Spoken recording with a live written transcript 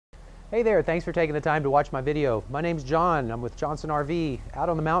Hey there, thanks for taking the time to watch my video. My name's John. I'm with Johnson RV out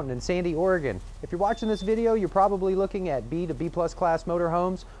on the mountain in Sandy, Oregon. If you're watching this video, you're probably looking at B to B+ class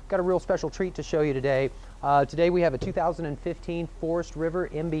motorhomes. Got a real special treat to show you today. Today we have a 2015 Forest River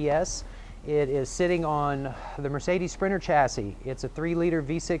MBS. It is sitting on the Mercedes Sprinter chassis. It's a 3-liter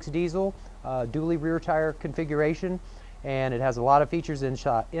V6 diesel, dually rear tire configuration, and it has a lot of features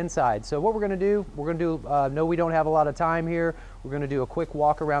inside. So what we're going to do, no, we don't have a lot of time here. We're going to do a quick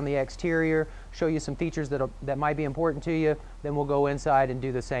walk around the exterior, show you some features that might be important to you, then we'll go inside and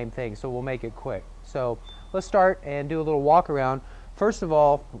do the same thing. So we'll make it quick. So let's start and do a little walk around. First of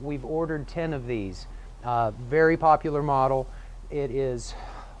all, we've ordered 10 of these. Very popular model. It is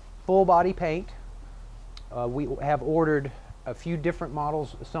full body paint. We have ordered a few different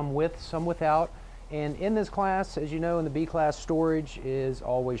models, some with, some without. And in this class, as you know, in the B class, storage is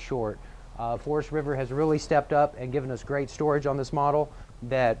always short. Forest River has really stepped up and given us great storage on this model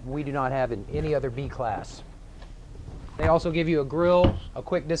that we do not have in any other B class. They also give you a grill, a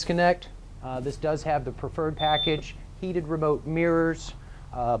quick disconnect. This does have the preferred package, heated remote mirrors,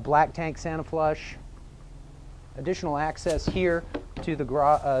 black tank Santa flush, additional access here to the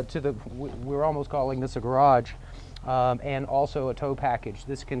garage, we're almost calling this a garage. And also a tow package.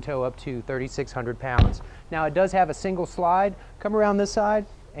 This can tow up to 3,600 pounds. Now it does have a single slide. Come around this side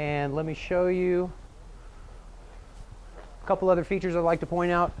and let me show you a couple other features I'd like to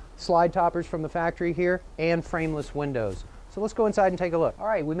point out. Slide toppers from the factory here and frameless windows. So let's go inside and take a look. All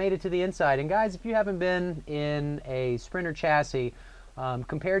right, we made it to the inside. And guys, if you haven't been in a Sprinter chassis,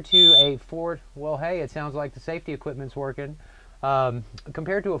 compared to a Ford, well, hey, it sounds like the safety equipment's working.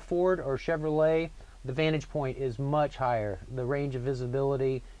 Compared to a Ford or Chevrolet, the vantage point is much higher. The range of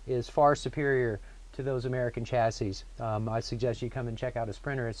visibility is far superior to those American chassis. I suggest you come and check out a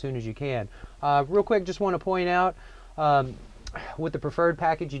Sprinter as soon as you can. Real quick, just want to point out, with the preferred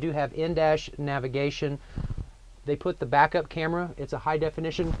package, you do have in-dash navigation. They put the backup camera, it's a high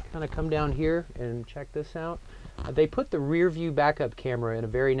definition, kind of come down here and check this out. They put the rear view backup camera in a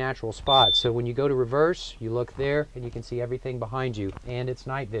very natural spot. So when you go to reverse, you look there and you can see everything behind you, and it's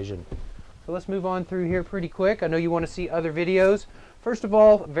night vision. So let's move on through here pretty quick. I know you want to see other videos. First of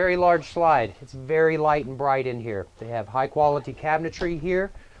all, very large slide. It's very light and bright in here. They have high quality cabinetry here.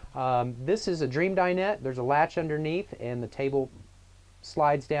 This is a dream dinette. There's a latch underneath and the table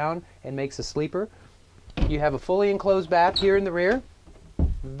slides down and makes a sleeper. You have a fully enclosed bath here in the rear.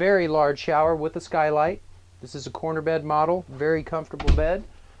 Very large shower with a skylight. This is a corner bed model, very comfortable bed.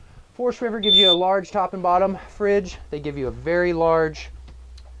 Forest River gives you a large top and bottom fridge. They give you a very large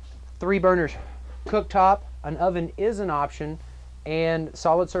 3-burner cooktop. An oven is an option, and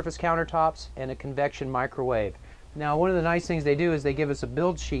solid surface countertops and a convection microwave. Now, one of the nice things they do is they give us a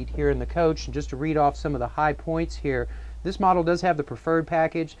build sheet here in the coach, and just to read off some of the high points here, this model does have the preferred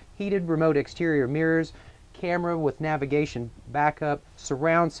package, heated remote exterior mirrors, camera with navigation backup,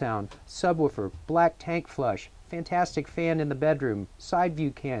 surround sound, subwoofer, black tank flush, fantastic fan in the bedroom, side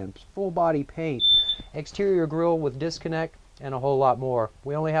view cams, full body paint, exterior grille with disconnect, and a whole lot more.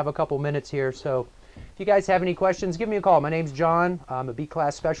 We only have a couple minutes here, so if you guys have any questions, give me a call. My name's John. I'm a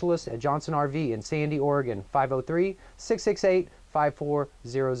B-Class specialist at Johnson RV in Sandy, Oregon.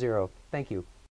 503-668-5400. Thank you.